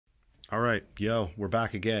All right, yo, we're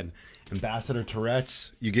back again. Ambassador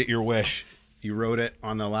Tourette's, you get your wish. You wrote it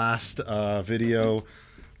on the last video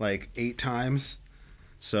like 8 times.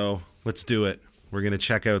 So let's do it. We're going to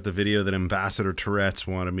check out the video that Ambassador Tourette's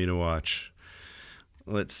wanted me to watch.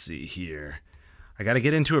 Let's see here. I got to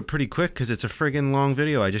get into it pretty quick because it's a friggin' long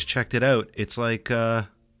video. I just checked it out. It's like 8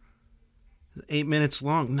 minutes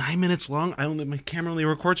long, 9 minutes long. My camera only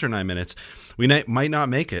records for 9 minutes. We might not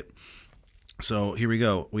make it. So here we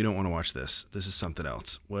go. We don't want to watch this. This is something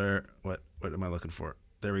else. What am I looking for?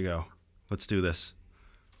 There we go. Let's do this.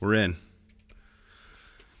 We're in.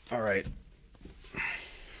 All right.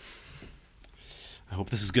 I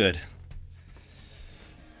hope this is good.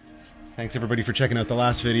 Thanks everybody for checking out the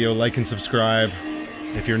last video. Like and subscribe.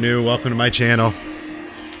 If you're new, welcome to my channel.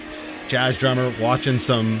 Jazz drummer watching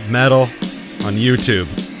some metal on YouTube.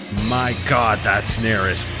 My God, that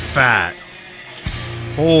snare is fat.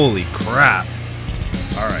 Holy crap.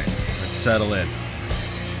 All right, let's settle in.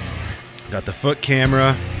 Got the foot camera,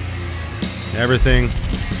 everything.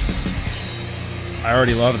 I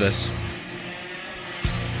already love this.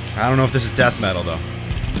 I don't know if this is death metal though.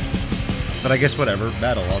 But I guess whatever,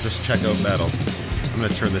 metal. I'll just check out metal. I'm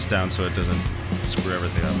gonna turn this down so it doesn't screw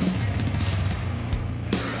everything up.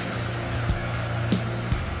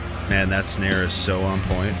 Man, that snare is so on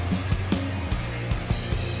point.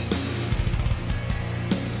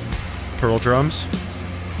 Pearl drums.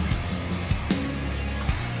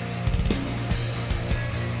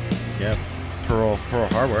 Yeah, Pearl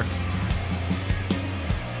hardware.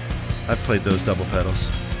 I've played those double pedals.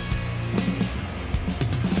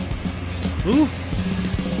 Ooh,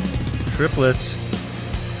 triplets.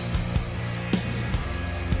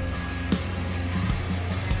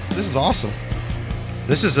 This is awesome.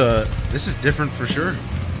 This is different for sure.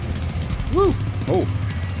 Woo! Oh.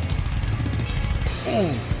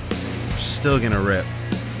 Oh. Still gonna rip.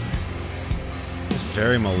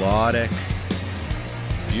 Very melodic,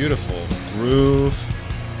 beautiful groove,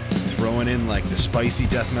 throwing in like the spicy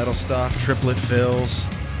death metal stuff, triplet fills,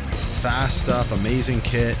 fast stuff, amazing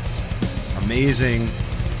kit, amazing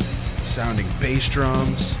sounding bass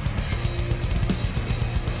drums.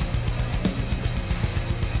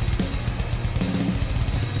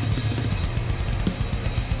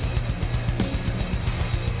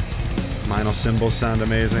 Vinyl cymbals sound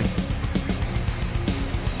amazing.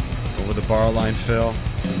 Over the bar line fill.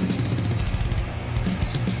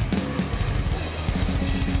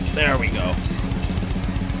 There we go.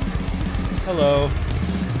 Hello.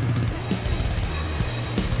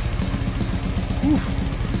 Whew.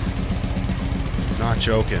 Not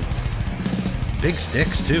joking. Big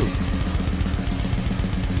sticks too.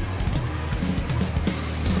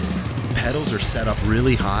 Pedals are set up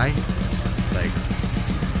really high. Like,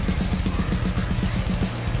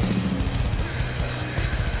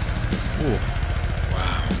 ooh,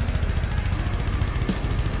 wow.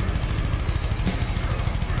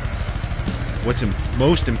 What's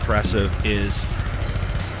most impressive is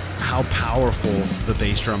how powerful the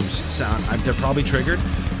bass drums sound. They're probably triggered,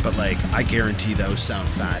 but like I guarantee those sound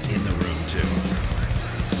fat in the room too.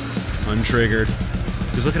 Untriggered.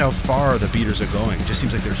 Because look at how far the beaters are going. It just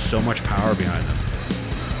seems like there's so much power behind them.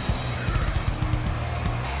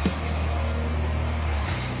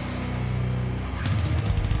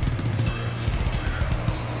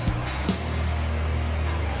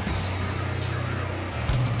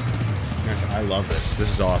 I love this.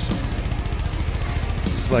 This is awesome.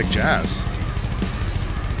 This is like jazz.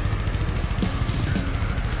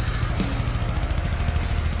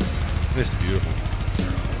 This is beautiful.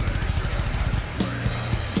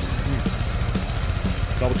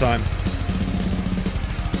 Double time.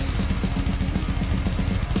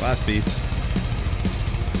 Last beats.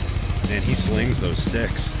 Man, he slings those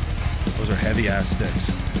sticks. Those are heavy ass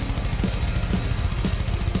sticks.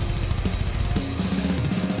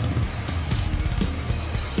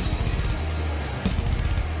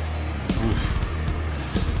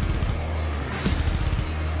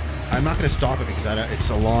 I'm not going to stop it because it's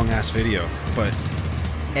a long-ass video, but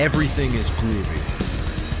everything is groovy.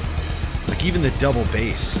 Like, even the double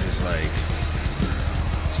bass is like,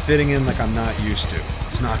 it's fitting in like I'm not used to.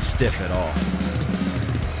 It's not stiff at all.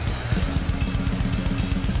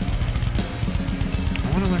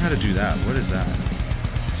 I want to learn how to do that. What is that?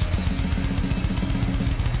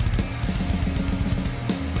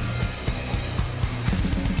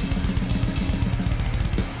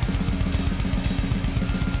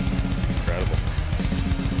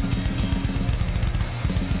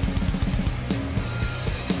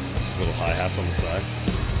 Little hi-hats on the side.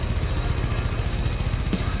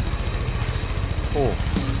 Oh.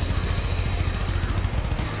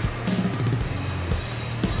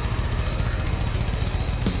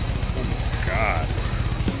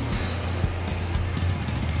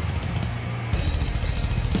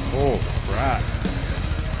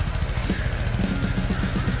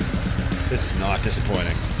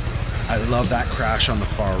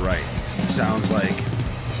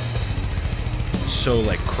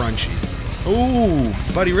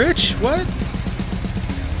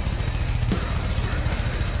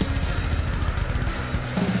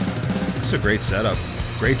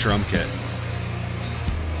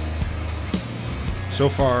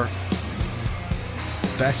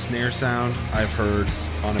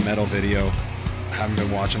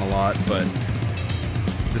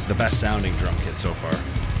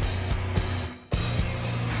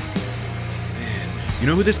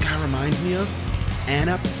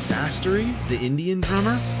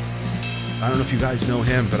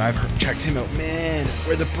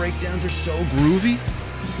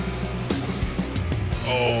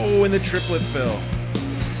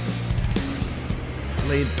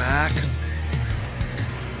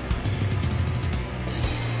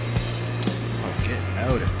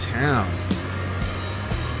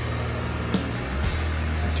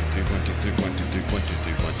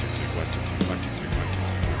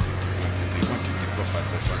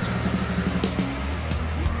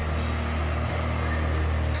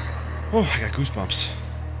 Oh, I got goosebumps.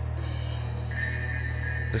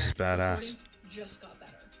 This is badass. Just got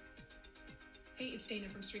better. Hey, it's Dana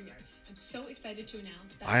from StreamYard. I'm so excited to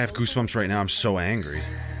announce that I have goosebumps right now. I'm so angry.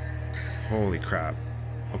 Holy crap.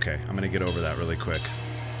 Okay, I'm gonna get over that really quick.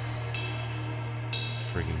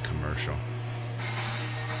 Friggin' commercial.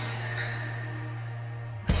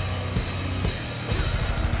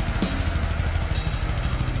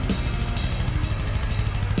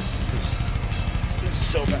 This is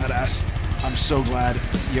so badass. I'm so glad.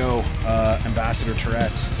 Yo, Ambassador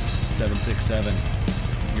Tourette's 767.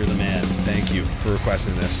 You're the man. Thank you for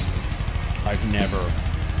requesting this. I've never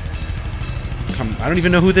come. I don't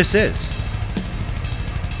even know who this is.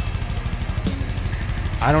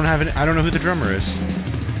 I don't know who the drummer is.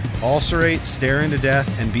 Ulcerate, Stare Into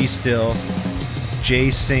Death, and Be Still. J.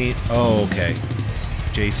 Saint. Oh, okay.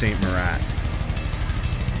 J. Saint Merat.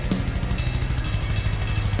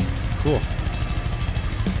 Cool.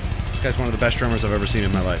 This guy's one of the best drummers I've ever seen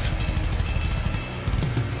in my life.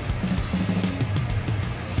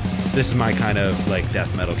 This is my kind of like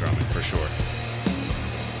death metal drumming for sure.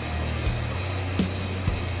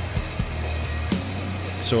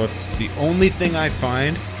 So if the only thing I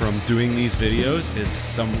find from doing these videos is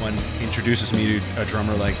someone introduces me to a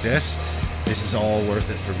drummer like this is all worth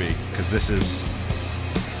it for me. Because this is...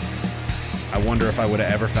 I wonder if I would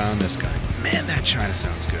have ever found this guy. Man, that China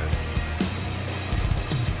sounds good.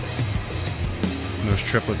 And those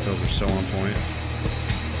triplet fills are so on point.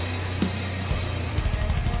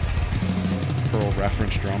 Pearl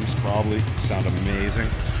reference drums probably sound amazing.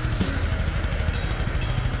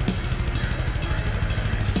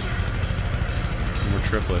 More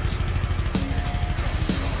triplets.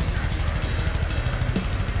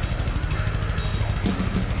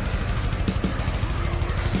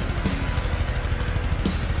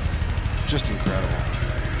 Just incredible.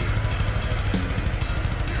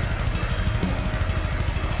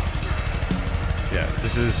 Yeah,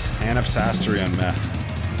 this is Anapsastery on meth.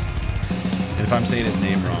 And if I'm saying his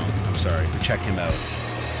name wrong, I'm sorry. Check him out.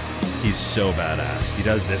 He's so badass. He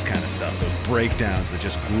does this kind of stuff. Those breakdowns that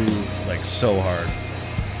just groove like so hard.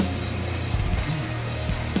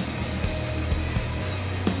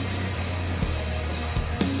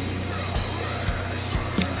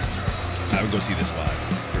 I would go see this live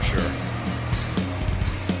for sure.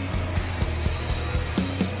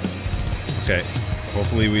 Okay.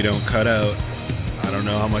 Hopefully we don't cut out. I don't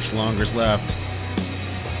know how much longer's left.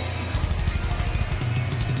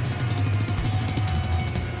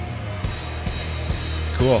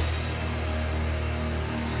 Cool.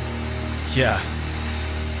 Yeah.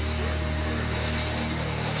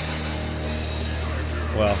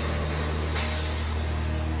 Well,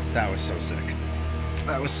 that was so sick.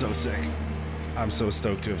 That was so sick. I'm so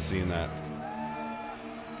stoked to have seen that.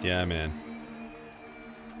 Yeah, man.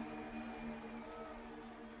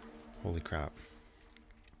 Holy crap.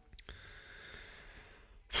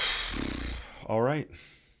 All right.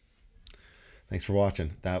 Thanks for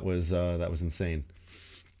watching. That was insane.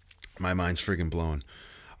 My mind's friggin' blown.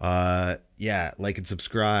 Yeah, like and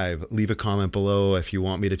subscribe. Leave a comment below if you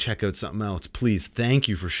want me to check out something else. Please, thank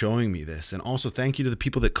you for showing me this. And also thank you to the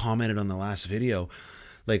people that commented on the last video.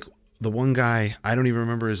 Like the one guy, I don't even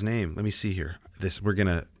remember his name. Let me see here. It's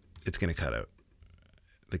gonna cut out.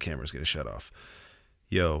 The camera's gonna shut off.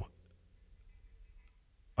 Yo.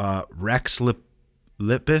 Rex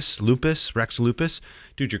Lupus.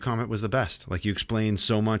 Dude, your comment was the best. Like you explained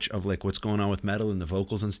so much of like what's going on with metal and the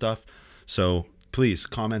vocals and stuff. So please,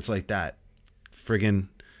 comments like that friggin'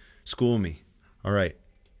 school me. All right.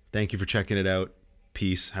 Thank you for checking it out.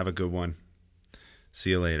 Peace. Have a good one. See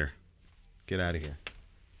you later. Get out of here.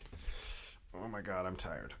 Oh my God, I'm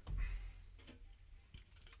tired.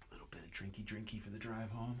 A little bit of drinky for the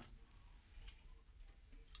drive home.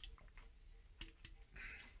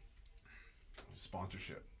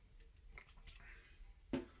 Sponsorship.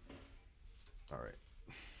 All right.